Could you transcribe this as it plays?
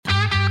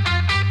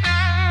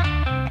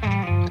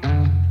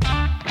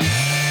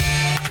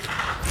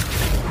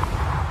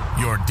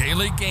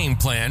daily game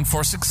plan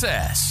for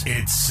success.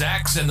 It's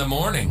Sachs in the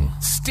Morning.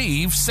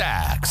 Steve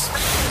Sachs.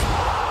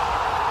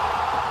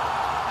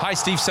 Hi,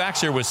 Steve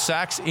Sachs here with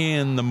Sachs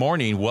in the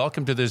Morning.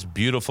 Welcome to this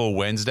beautiful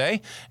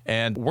Wednesday.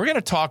 And we're going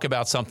to talk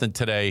about something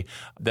today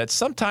that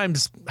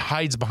sometimes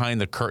hides behind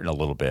the curtain a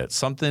little bit,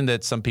 something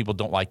that some people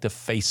don't like to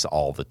face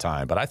all the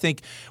time. But I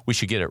think we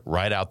should get it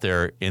right out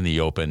there in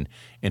the open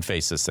and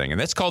face this thing. And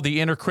that's called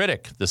the inner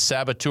critic, the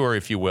saboteur,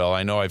 if you will.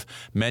 I know I've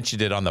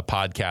mentioned it on the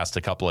podcast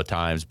a couple of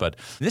times, but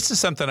this is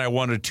something I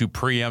wanted to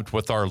preempt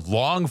with our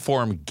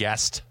long-form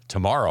guest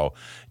tomorrow,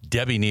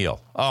 Debbie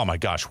Neal. Oh my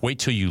gosh, wait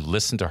till you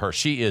listen to her.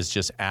 She is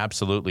just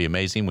absolutely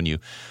amazing. When you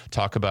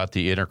talk about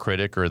the inner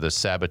critic or the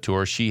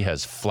saboteur, she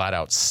has flat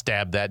out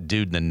stabbed that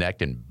dude in the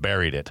neck and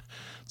buried it.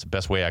 It's the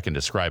best way I can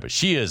describe it.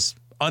 She is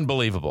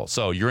unbelievable.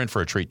 So you're in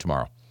for a treat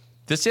tomorrow.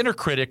 This inner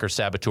critic or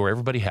saboteur,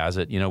 everybody has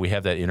it. You know, we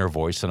have that inner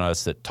voice in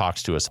us that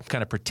talks to us,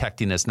 kind of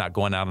protecting us, not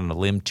going out on a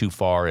limb too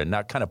far and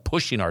not kind of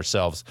pushing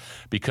ourselves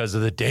because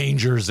of the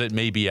dangers that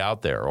may be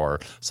out there or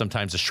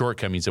sometimes the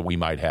shortcomings that we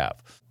might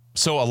have.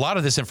 So a lot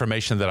of this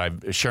information that I'm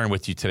sharing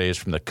with you today is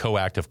from the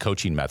Coactive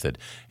Coaching Method.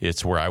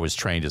 It's where I was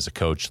trained as a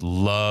coach.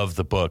 Love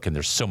the book, and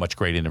there's so much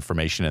great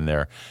information in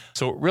there.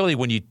 So really,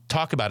 when you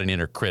talk about an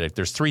inner critic,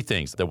 there's three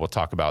things that we'll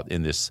talk about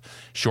in this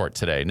short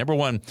today. Number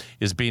one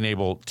is being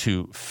able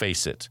to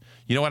face it.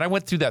 You know, when I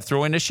went through that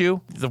throwing issue,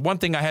 the one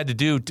thing I had to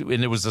do,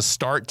 and it was a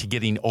start to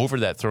getting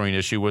over that throwing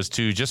issue, was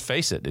to just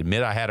face it,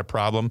 admit I had a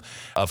problem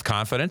of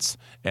confidence,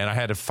 and I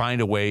had to find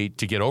a way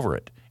to get over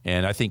it.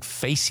 And I think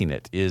facing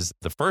it is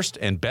the first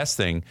and best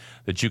thing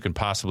that you can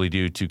possibly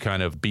do to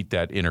kind of beat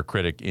that inner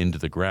critic into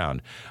the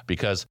ground.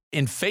 Because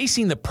in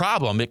facing the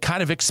problem, it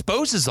kind of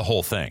exposes the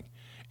whole thing.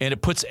 And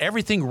it puts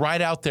everything right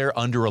out there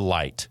under a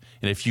light.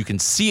 And if you can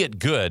see it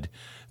good,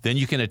 then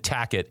you can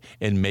attack it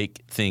and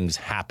make things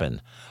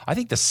happen. I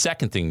think the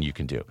second thing you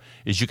can do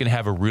is you can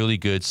have a really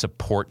good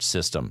support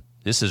system.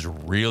 This is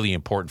really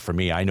important for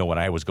me. I know when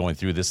I was going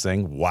through this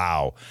thing,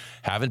 wow,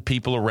 having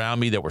people around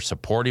me that were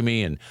supporting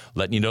me and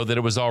letting you know that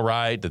it was all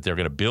right, that they're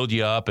going to build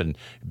you up and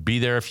be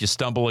there if you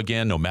stumble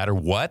again, no matter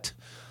what.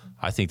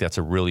 I think that's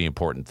a really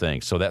important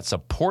thing. So that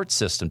support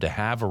system to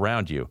have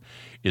around you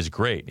is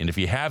great. And if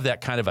you have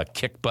that kind of a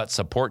kick-butt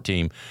support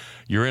team,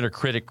 your inner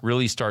critic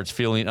really starts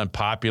feeling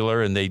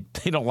unpopular and they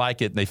don't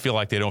like it and they feel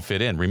like they don't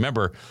fit in.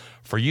 Remember,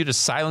 for you to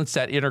silence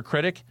that inner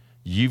critic,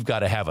 you've got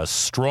to have a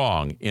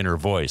strong inner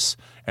voice,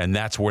 and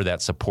that's where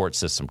that support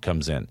system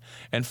comes in.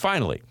 And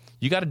finally,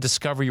 you got to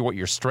discover what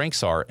your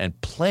strengths are and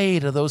play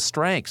to those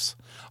strengths.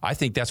 I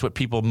think that's what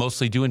people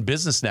mostly do in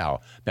business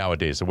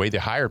nowadays. The way they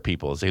hire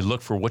people is they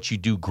look for what you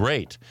do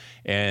great,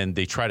 and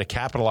they try to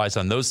capitalize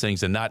on those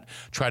things and not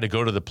try to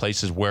go to the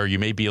places where you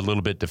may be a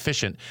little bit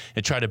deficient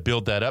and try to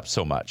build that up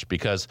so much.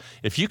 Because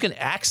if you can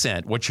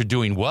accent what you're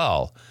doing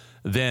well,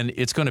 then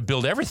it's going to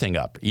build everything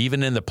up,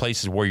 even in the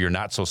places where you're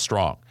not so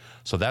strong.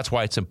 So that's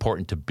why it's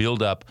important to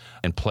build up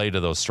and play to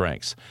those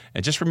strengths.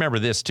 And just remember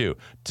this too,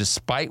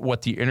 despite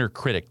what the inner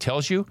critic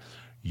tells you,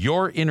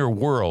 your inner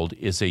world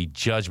is a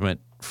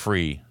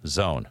judgment-free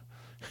zone.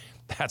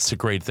 That's the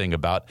great thing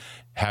about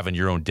having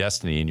your own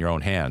destiny in your own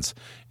hands,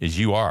 is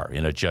you are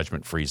in a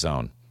judgment-free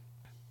zone.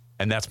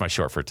 And that's my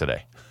short for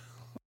today.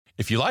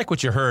 If you like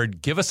what you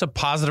heard, give us a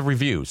positive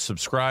review,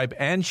 subscribe,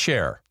 and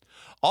share.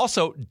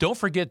 Also, don't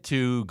forget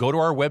to go to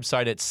our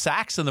website at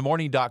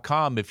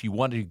sachsinthemorning.com if you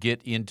want to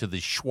get into the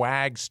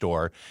swag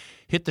store.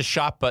 Hit the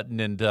shop button,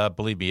 and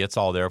believe me, it's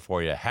all there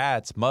for you.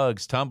 Hats,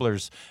 mugs,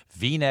 tumblers,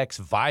 V-necks,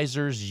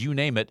 visors, you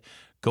name it.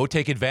 Go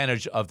take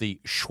advantage of the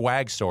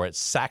swag store at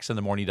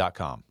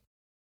sachsinthemorning.com.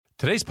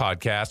 Today's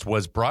podcast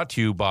was brought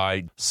to you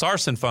by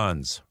Sarson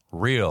Funds,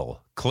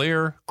 Real,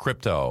 Clear,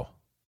 Crypto.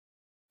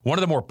 One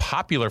of the more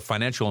popular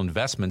financial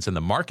investments in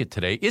the market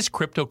today is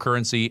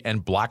cryptocurrency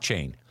and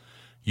blockchain.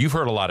 You've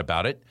heard a lot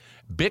about it.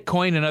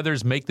 Bitcoin and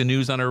others make the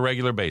news on a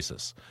regular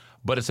basis.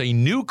 But it's a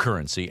new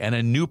currency and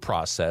a new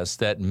process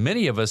that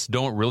many of us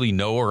don't really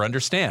know or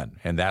understand,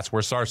 and that's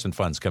where Sarson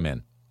Funds come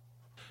in.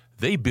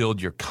 They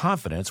build your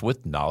confidence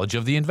with knowledge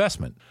of the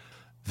investment.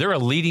 They're a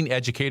leading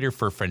educator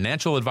for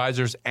financial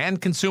advisors and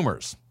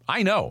consumers.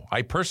 I know.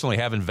 I personally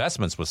have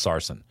investments with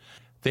Sarson.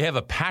 They have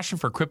a passion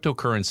for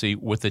cryptocurrency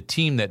with a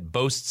team that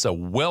boasts a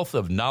wealth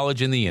of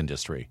knowledge in the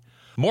industry.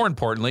 More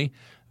importantly,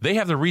 they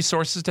have the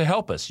resources to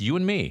help us, you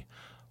and me,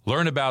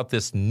 learn about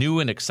this new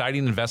and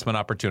exciting investment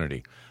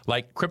opportunity,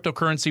 like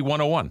Cryptocurrency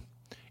 101.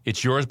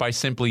 It's yours by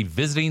simply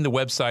visiting the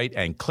website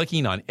and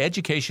clicking on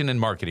Education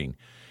and Marketing.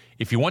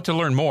 If you want to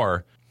learn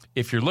more,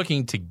 if you're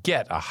looking to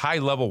get a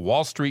high-level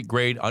Wall Street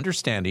grade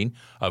understanding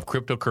of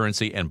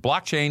cryptocurrency and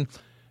blockchain,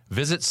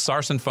 visit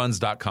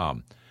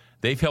sarsonfunds.com.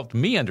 They've helped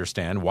me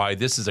understand why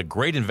this is a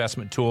great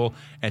investment tool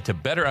and to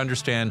better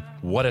understand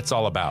what it's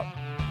all about.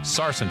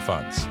 Sarson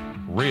Funds.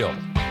 Real,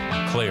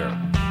 Clear,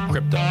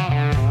 Crypto.